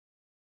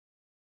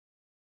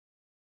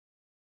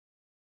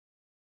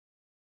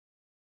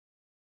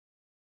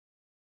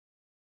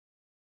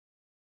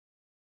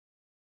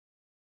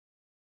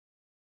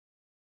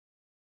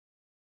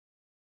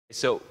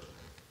So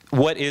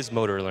what is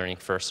motor learning,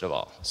 first of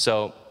all?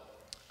 So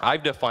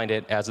I've defined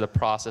it as the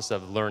process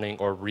of learning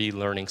or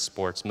relearning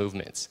sports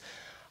movements.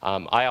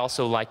 I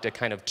also like to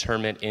kind of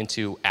term it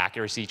into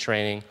accuracy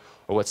training,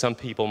 or what some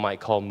people might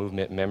call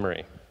movement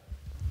memory.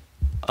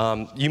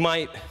 You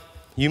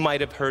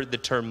might have heard the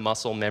term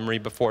muscle memory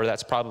before.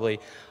 That's probably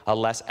a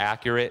less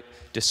accurate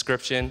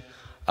description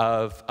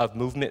of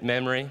movement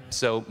memory.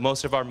 So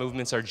most of our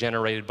movements are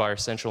generated by our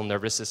central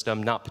nervous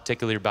system, not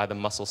particularly by the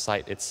muscle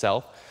site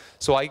itself.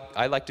 So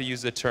I like to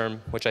use the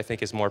term, which I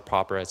think is more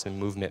proper, as in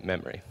movement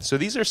memory. So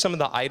these are some of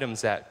the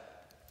items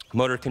that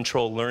motor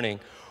control learning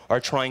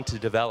are trying to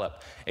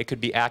develop. It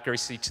could be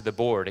accuracy to the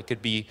board. It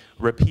could be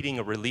repeating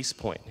a release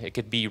point. It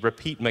could be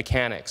repeat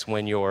mechanics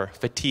when you're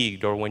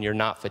fatigued or when you're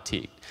not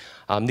fatigued.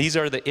 These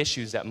are the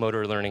issues that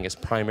motor learning is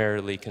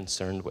primarily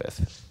concerned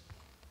with.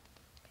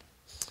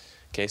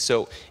 Okay,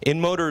 so in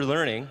motor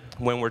learning,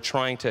 when we're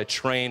trying to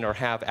train or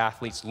have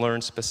athletes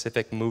learn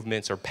specific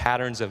movements or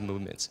patterns of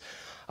movements,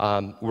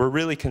 we're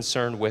really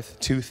concerned with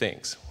two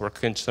things. We're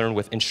concerned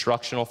with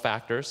instructional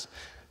factors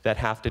that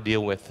have to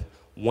deal with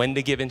when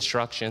to give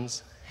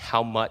instructions,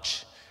 how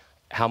much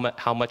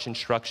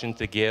instruction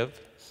to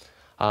give,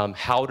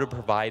 how to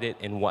provide it,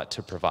 and what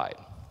to provide.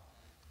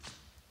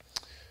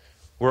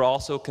 We're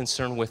also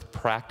concerned with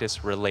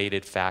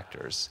practice-related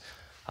factors.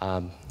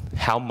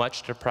 How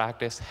much to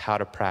practice, how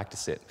to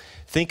practice it.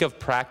 Think of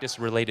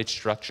practice-related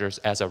structures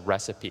as a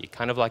recipe,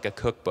 kind of like a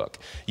cookbook.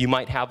 You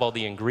might have all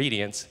the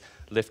ingredients,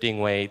 lifting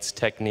weights,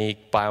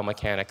 technique,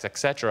 biomechanics,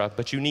 etc.,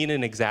 but you need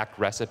an exact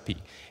recipe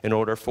in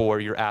order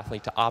for your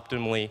athlete to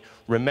optimally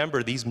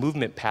remember these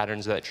movement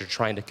patterns that you're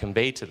trying to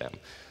convey to them.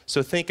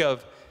 So think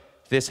of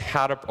this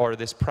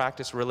this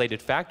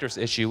practice-related factors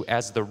issue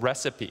as the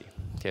recipe,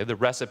 okay, the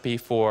recipe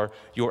for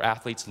your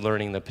athletes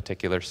learning the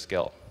particular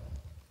skill.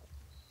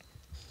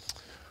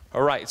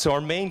 All right, so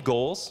our main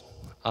goals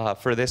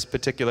for this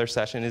particular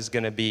session is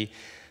going to be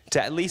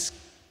to at least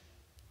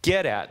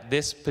get at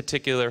this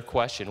particular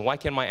question. Why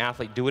can my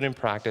athlete do it in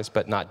practice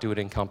but not do it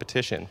in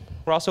competition?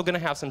 We're also going to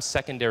have some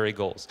secondary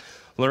goals.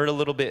 Learn a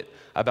little bit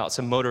about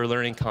some motor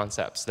learning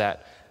concepts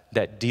that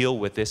deal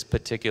with this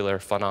particular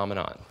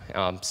phenomenon.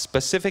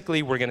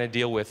 Specifically, we're going to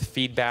deal with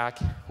feedback,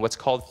 what's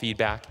called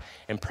feedback,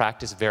 and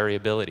practice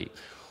variability.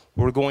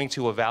 We're going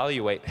to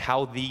evaluate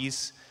how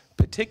these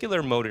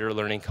particular motor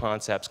learning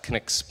concepts can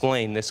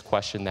explain this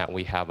question that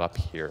we have up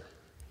here.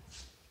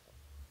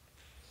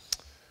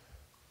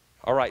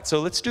 All right, so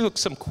let's do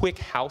some quick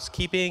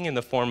housekeeping in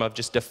the form of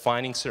just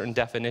defining certain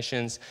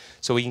definitions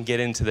so we can get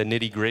into the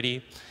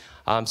nitty-gritty.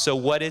 So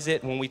what is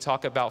it when we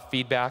talk about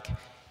feedback?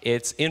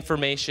 It's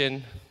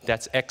information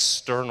that's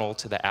external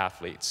to the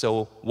athlete.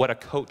 So what a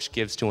coach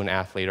gives to an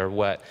athlete, or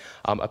what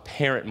a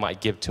parent might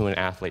give to an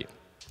athlete.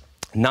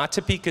 Not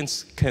to be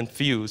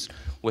confused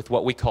with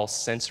what we call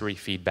sensory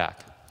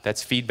feedback.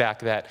 That's feedback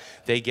that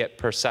they get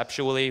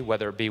perceptually,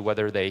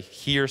 whether they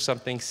hear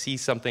something, see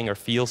something, or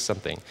feel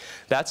something.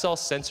 That's all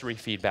sensory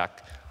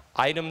feedback.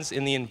 Items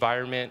in the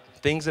environment,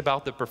 things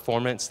about the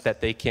performance that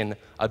they can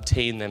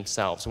obtain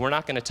themselves. We're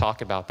not going to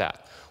talk about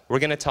that. We're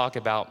going to talk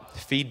about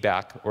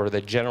feedback, or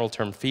the general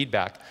term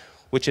feedback,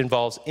 which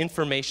involves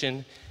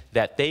information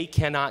that they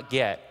cannot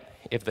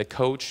get if the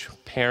coach,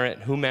 parent,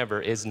 whomever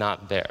is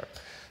not there.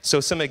 So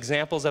some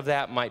examples of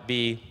that might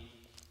be,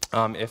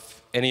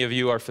 if any of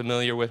you are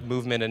familiar with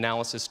movement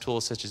analysis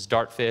tools such as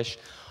Dartfish,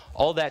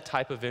 all that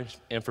type of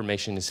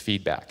information is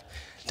feedback.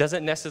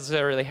 Doesn't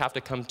necessarily have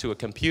to come to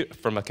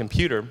from a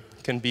computer,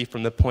 can be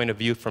from the point of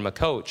view from a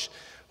coach,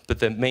 but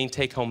the main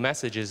take-home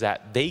message is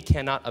that they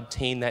cannot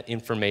obtain that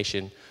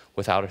information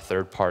without a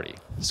third party.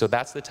 So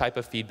that's the type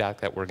of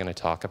feedback that we're going to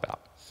talk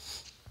about.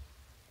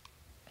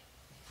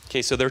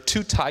 Okay, so there are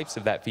two types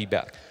of that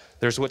feedback.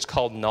 There's what's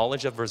called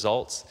knowledge of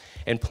results,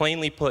 and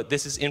plainly put,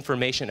 this is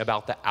information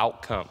about the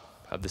outcome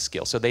of the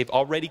skill. So they've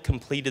already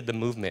completed the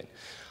movement.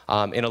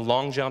 In a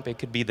long jump, it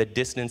could be the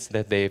distance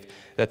that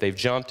they've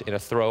jumped. In a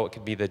throw, it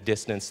could be the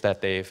distance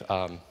that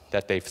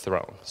they've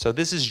thrown. So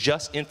this is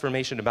just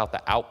information about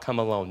the outcome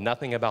alone,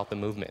 nothing about the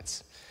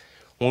movements.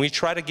 When we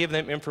try to give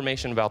them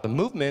information about the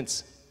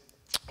movements,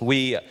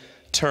 we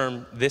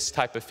term this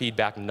type of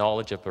feedback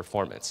knowledge of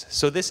performance.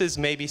 So this is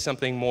maybe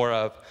something more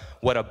of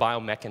what a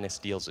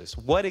biomechanist deals with.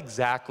 What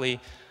exactly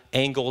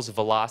angles,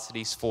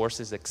 velocities,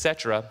 forces,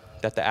 etc.,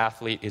 that the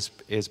athlete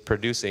is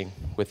producing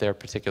with their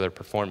particular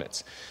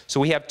performance. So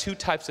we have two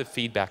types of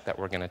feedback that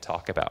we're going to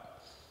talk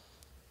about.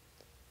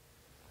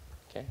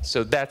 Okay,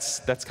 so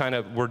that's kind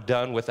of, we're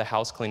done with the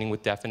house cleaning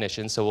with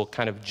definitions, so we'll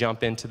kind of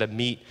jump into the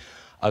meat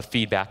of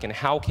feedback and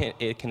how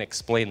it can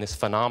explain this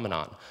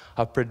phenomenon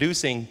of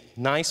producing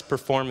nice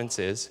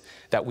performances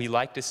that we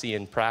like to see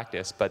in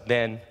practice, but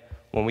then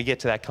when we get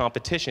to that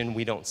competition,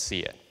 we don't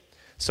see it.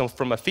 So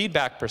from a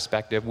feedback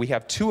perspective, we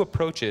have two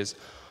approaches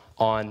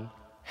on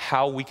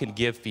how we can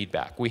give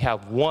feedback. We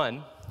have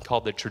one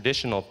called the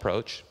traditional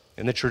approach,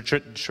 and the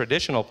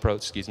traditional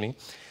approach,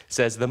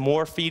 says the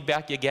more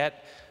feedback you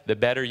get, the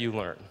better you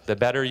learn. The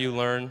better you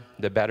learn,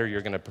 the better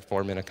you're going to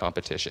perform in a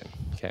competition,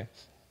 okay?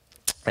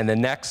 And the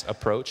next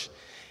approach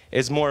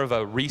is more of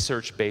a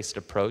research-based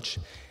approach.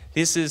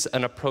 This is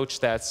an approach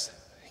that's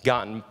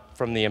gotten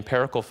from the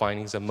empirical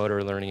findings of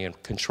motor learning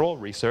and control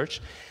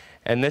research.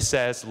 And this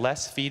says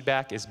less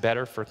feedback is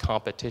better for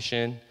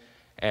competition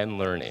and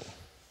learning.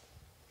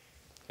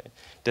 Okay.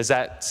 Does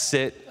that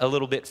sit a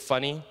little bit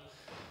funny?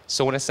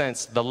 So in a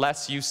sense, the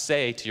less you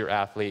say to your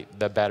athlete,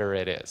 the better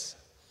it is.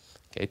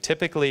 Okay.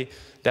 Typically,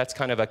 that's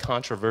kind of a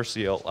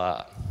controversial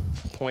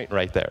point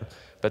right there.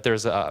 But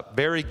there's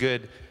very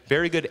good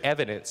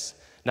evidence,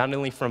 not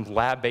only from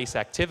lab-based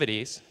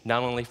activities,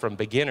 not only from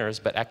beginners,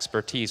 but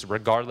expertise,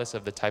 regardless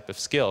of the type of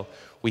skill.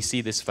 We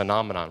see this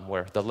phenomenon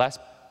where the less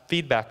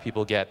feedback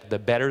people get, the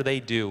better they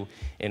do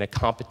in a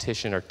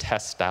competition or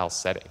test-style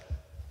setting.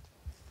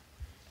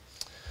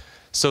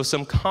 So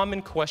some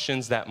common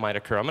questions that might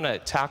occur. I'm going to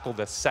tackle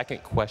the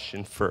second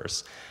question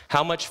first.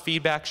 How much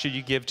feedback should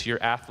you give to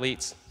your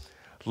athletes?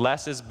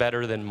 Less is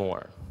better than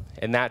more.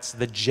 And that's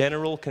the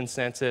general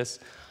consensus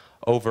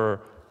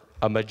over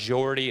a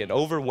majority, an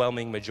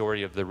overwhelming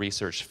majority of the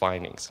research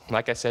findings.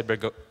 Like I said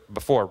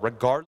before,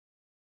 regardless